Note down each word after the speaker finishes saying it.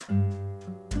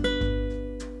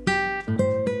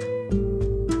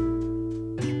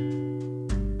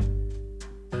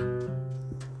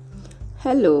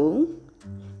Hello,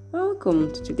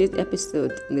 welcome to today's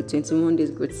episode in the 21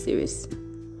 Days Growth series.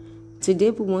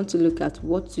 Today we want to look at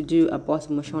what to do about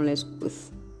emotionless growth.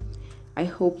 I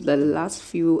hope the last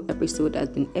few episodes has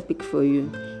been epic for you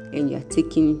and you're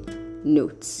taking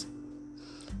notes.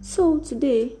 So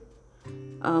today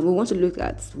we want to look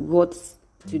at what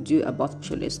to do about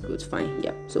emotionless growth. Fine,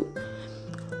 yeah. So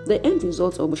the end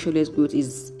result of emotionless growth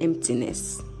is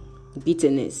emptiness,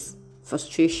 bitterness,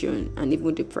 frustration, and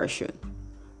even depression.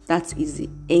 That is the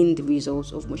end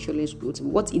result of emotionless growth.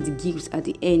 What it gives at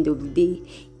the end of the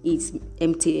day is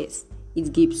emptiness.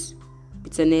 It gives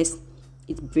bitterness,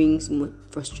 it brings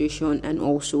frustration, and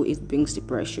also it brings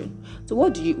depression. So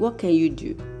what can you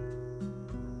do?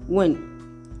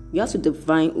 When you have to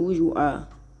define who you are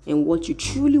and what you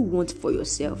truly want for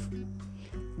yourself.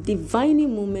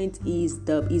 Divining moment is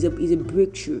a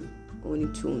breakthrough on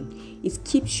its own. It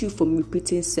keeps you from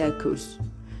repeating cycles.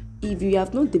 If you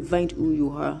have not defined who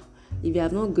you are, if you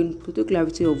have not gone total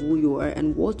clarity of who you are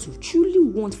and what you truly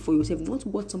want for yourself, not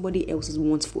what somebody else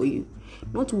wants for you,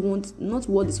 not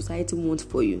what the society wants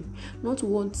for you, not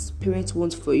what parents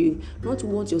want for you, not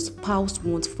what your spouse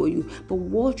wants for you, but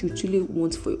what you truly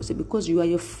want for yourself, because you are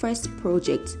your first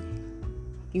project.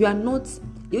 You are not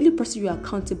the only person you are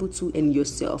accountable to in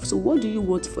yourself. So what do you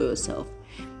want for yourself?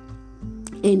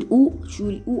 And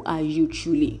who are you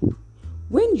truly?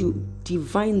 When you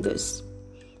define this,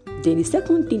 then the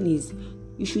second thing is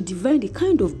you should define the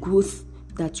kind of growth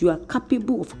that you are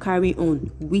capable of carrying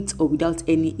on with or without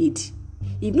any aid.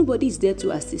 If nobody is there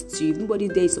to assist you, if nobody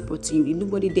there is supporting you, if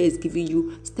nobody there is giving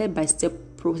you step-by-step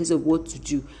process of what to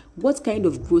do, what kind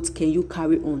of growth can you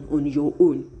carry on your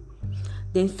own?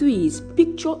 Then 3 is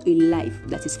picture a life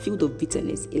that is filled of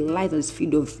bitterness, a life that is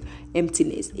filled of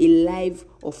emptiness, a life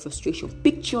of frustration.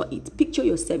 Picture it. Picture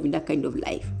yourself in that kind of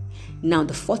life. Now,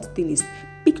 the 4th thing is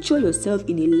picture yourself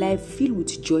in a life filled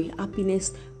with joy,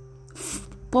 happiness,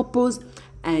 purpose,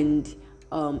 and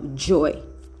joy.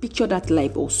 Picture that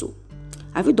life also.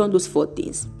 Have you done those 4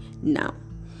 things? Now,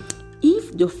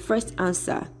 if the first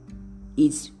answer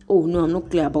is, oh no, I'm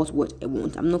not clear about what I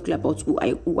want, I'm not clear about who I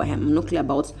am, I'm not clear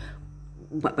about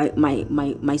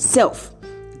myself,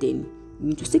 then you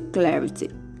need to seek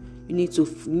clarity. You need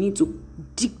to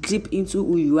dig deep into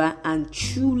who you are and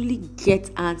truly get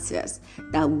answers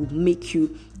that will make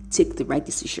you take the right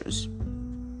decisions.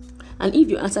 And if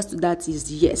your answer to that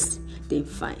is yes, then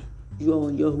fine. You're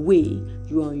on your way.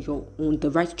 You're on the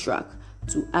right track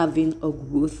to having a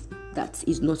growth that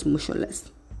is not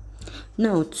emotionless.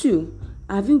 Now, 2.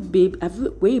 Were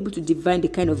you able to define the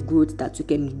kind of growth that you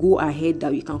can go ahead,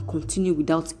 that you can continue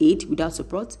without aid, without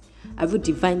support? Have you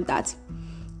defined that?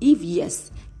 If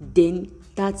yes, then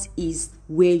that is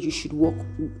where you should work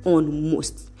on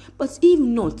most. But if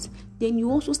not, then you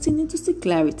also still need to seek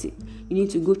clarity. You need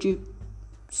to go through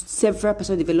several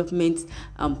personal development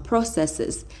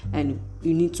processes, and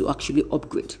you need to actually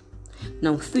upgrade.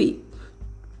 Now, 3.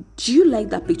 Do you like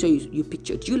that picture you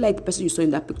pictured? Do you like the person you saw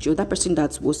in that picture? That person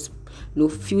that was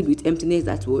filled with emptiness,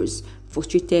 that was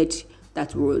frustrated,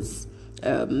 that was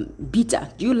bitter.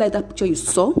 Do you like that picture you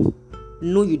saw?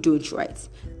 No, you don't, right?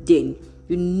 Then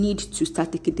you need to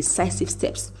start taking decisive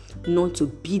steps not to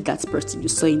be that person you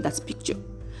saw in that picture.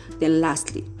 Then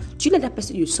lastly, do you like that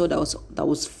person you saw that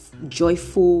was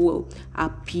joyful,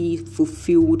 happy,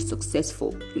 fulfilled,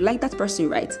 successful? You like that person,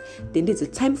 right? Then there's a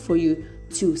time for you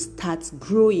to start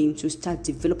growing, to start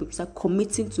developing, to start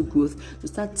committing to growth, to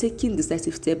start taking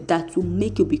decisive steps that will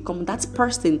make you become that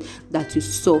person that you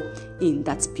saw in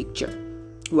that picture,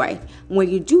 right? When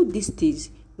you do these things,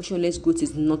 emotionless growth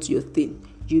is not your thing.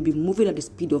 You'll be moving at the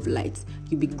speed of light.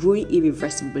 You'll be growing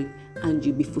irreversibly, and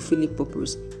you'll be fulfilling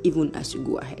purpose even as you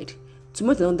go ahead.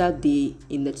 Tomorrow is another day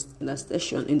in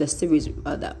the series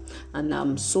rather, and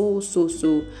I'm so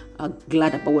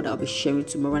glad about what I'll be sharing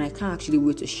tomorrow, and I can't actually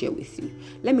wait to share with you.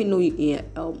 Let me know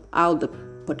how the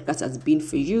podcast has been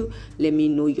for you. Let me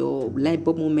know your light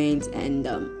bulb moments and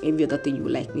every other thing you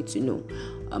would like me to know.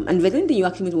 And if there's anything you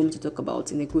actually want me to talk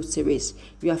about in the growth series,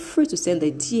 you are free to send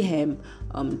a DM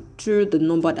through the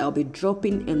number that I'll be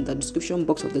dropping in the description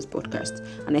box of this podcast,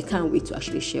 and I can't wait to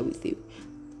actually share with you.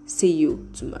 See you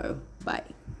tomorrow. Bye.